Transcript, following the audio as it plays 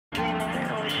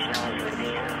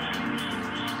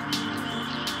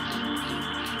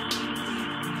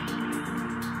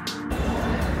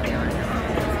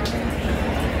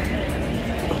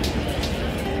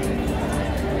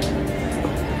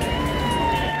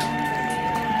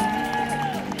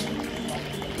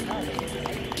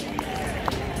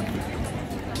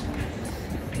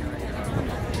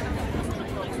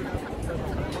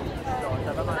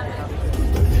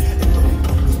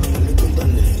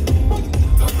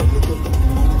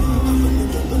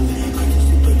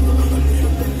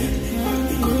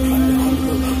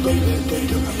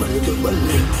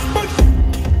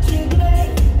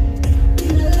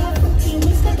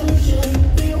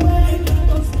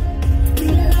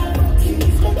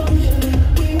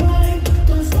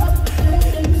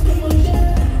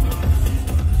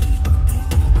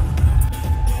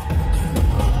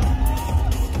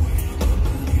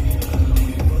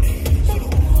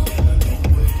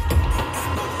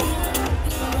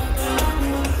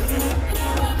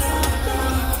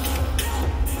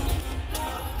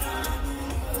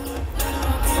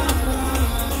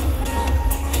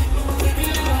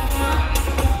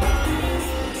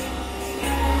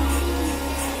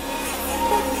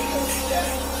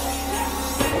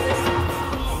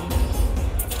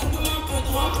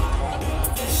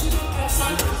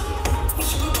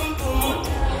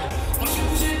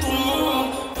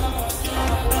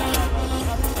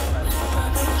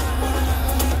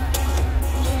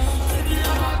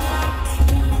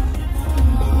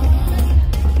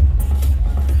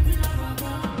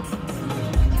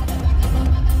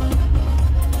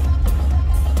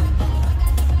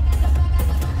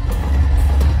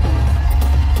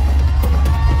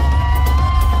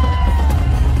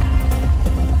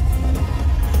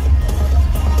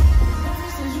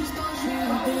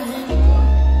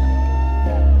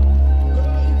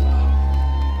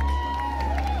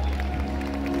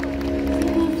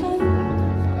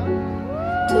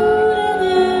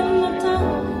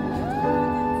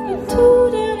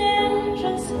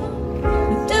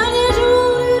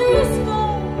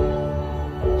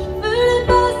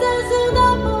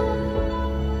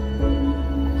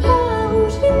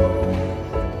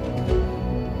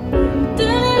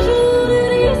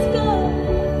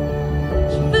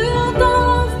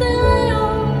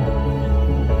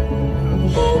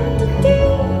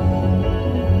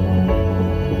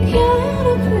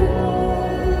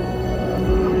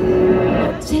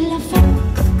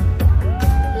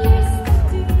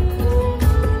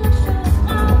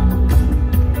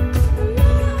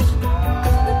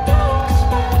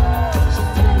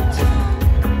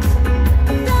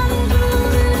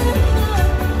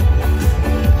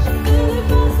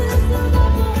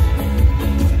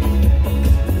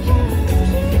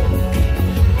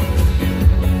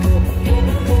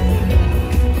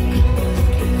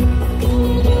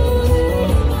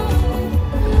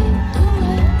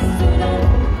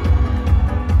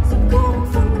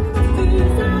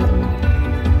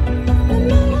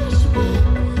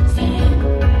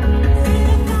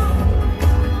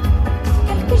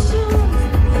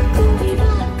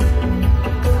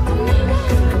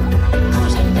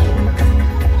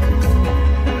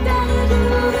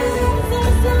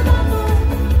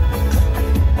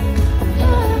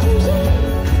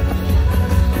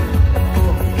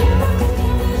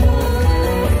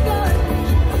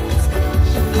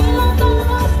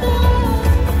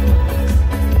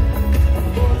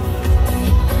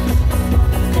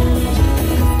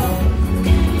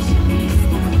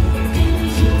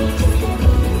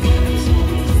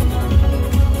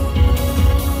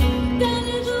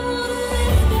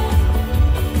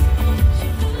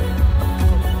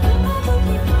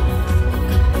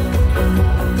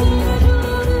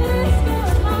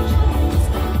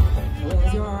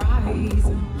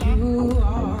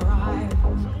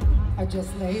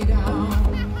Just lay down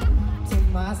to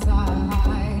my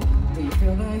side. Do you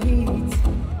feel the heat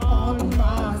on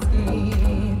my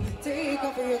skin? Take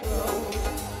off your clothes,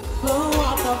 blow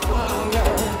out the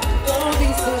fire. Don't be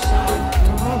so shy.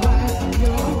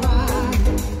 You're right.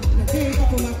 Now take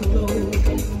off my clothes,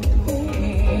 hold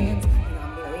hands, and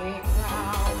I'm laying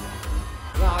down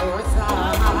by your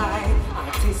side. I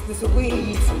taste the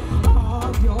sweet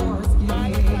of your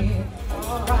skin.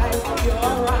 Alright,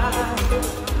 you're right.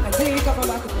 Take off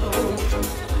my clothes,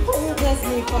 oh bless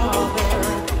me, Father.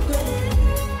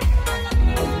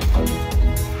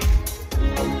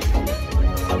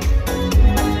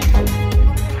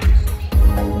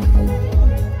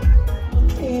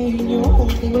 In your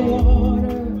holy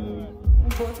water,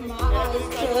 but my eyes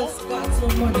just got so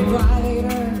much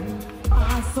brighter.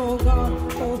 I saw God,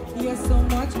 oh you're so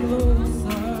much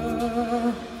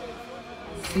closer.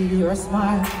 See your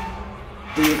smile,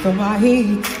 do you feel my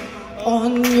heat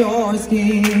on your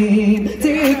skin?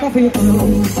 Take off your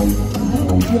clothes,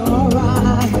 you're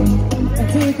right, and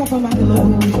take off my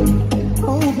clothes.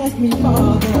 Oh bless me,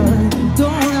 Father,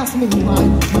 don't ask me why.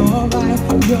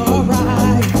 You're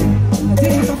right, and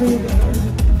take off your clothes.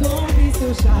 Don't be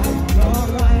so shy. You're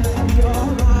right,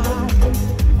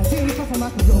 and take off my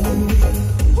clothes.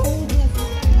 Oh bless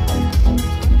me.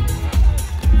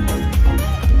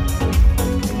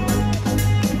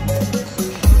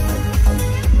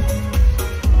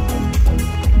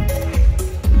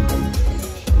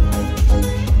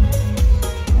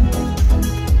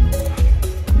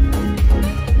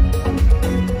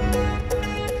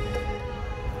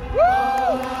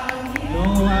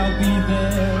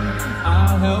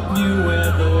 I'll help you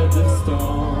weather the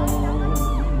storm.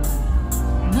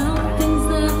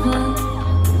 Nothing's ever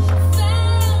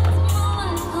felt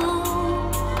like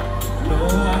home. No,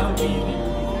 I'll be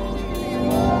there.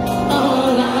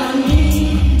 All I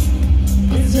need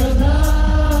is your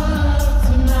love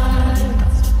tonight.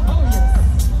 Oh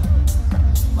yes.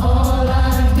 All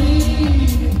I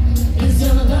need is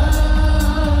your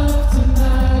love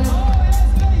tonight. Oh yes,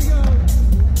 there you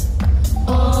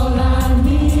go. All I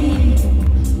need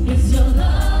is your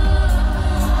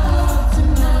love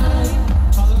tonight.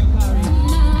 Hello, Parvis.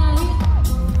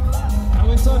 And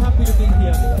we're so happy to be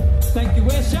here. Thank you.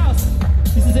 Where's Shouts?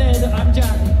 This is Ed, I'm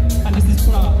Jack, and this is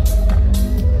Pra.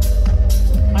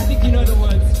 I think you know the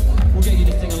words. We'll get you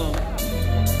to sing along.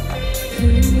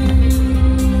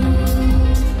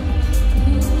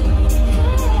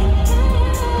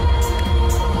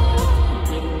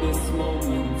 In this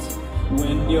moment,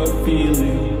 when you're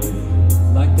feeling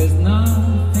like there's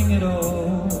nothing at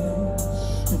all,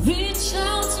 Reach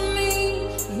out to me,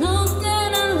 look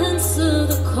and I'll answer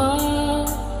the call.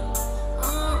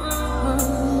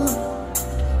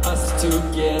 us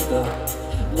together,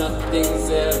 nothing's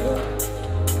ever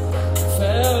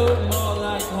felt more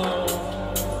like home.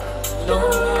 No,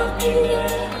 I'll be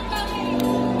there.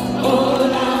 All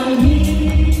I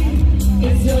need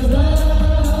is your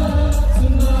love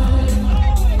tonight.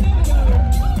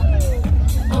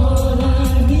 All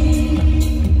I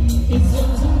need is your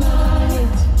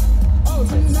tonight. Oh,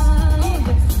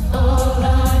 Tonight. All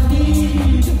I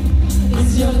need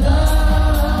is your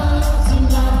love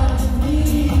tonight.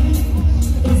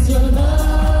 Is your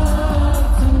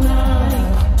love tonight.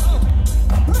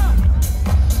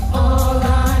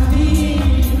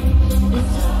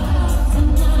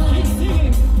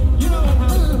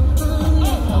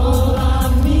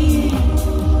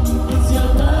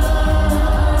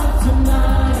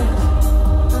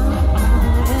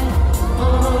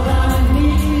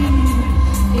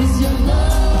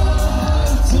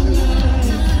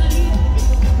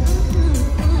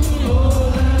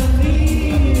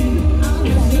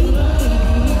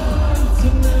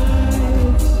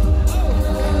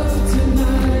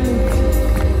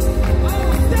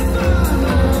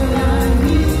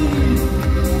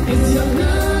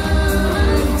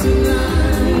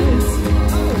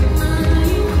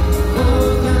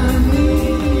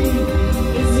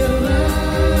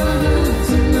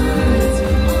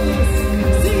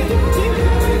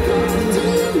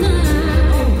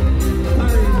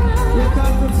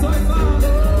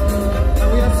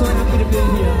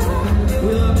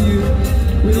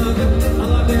 We love it. I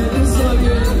love it. It's so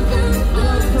good.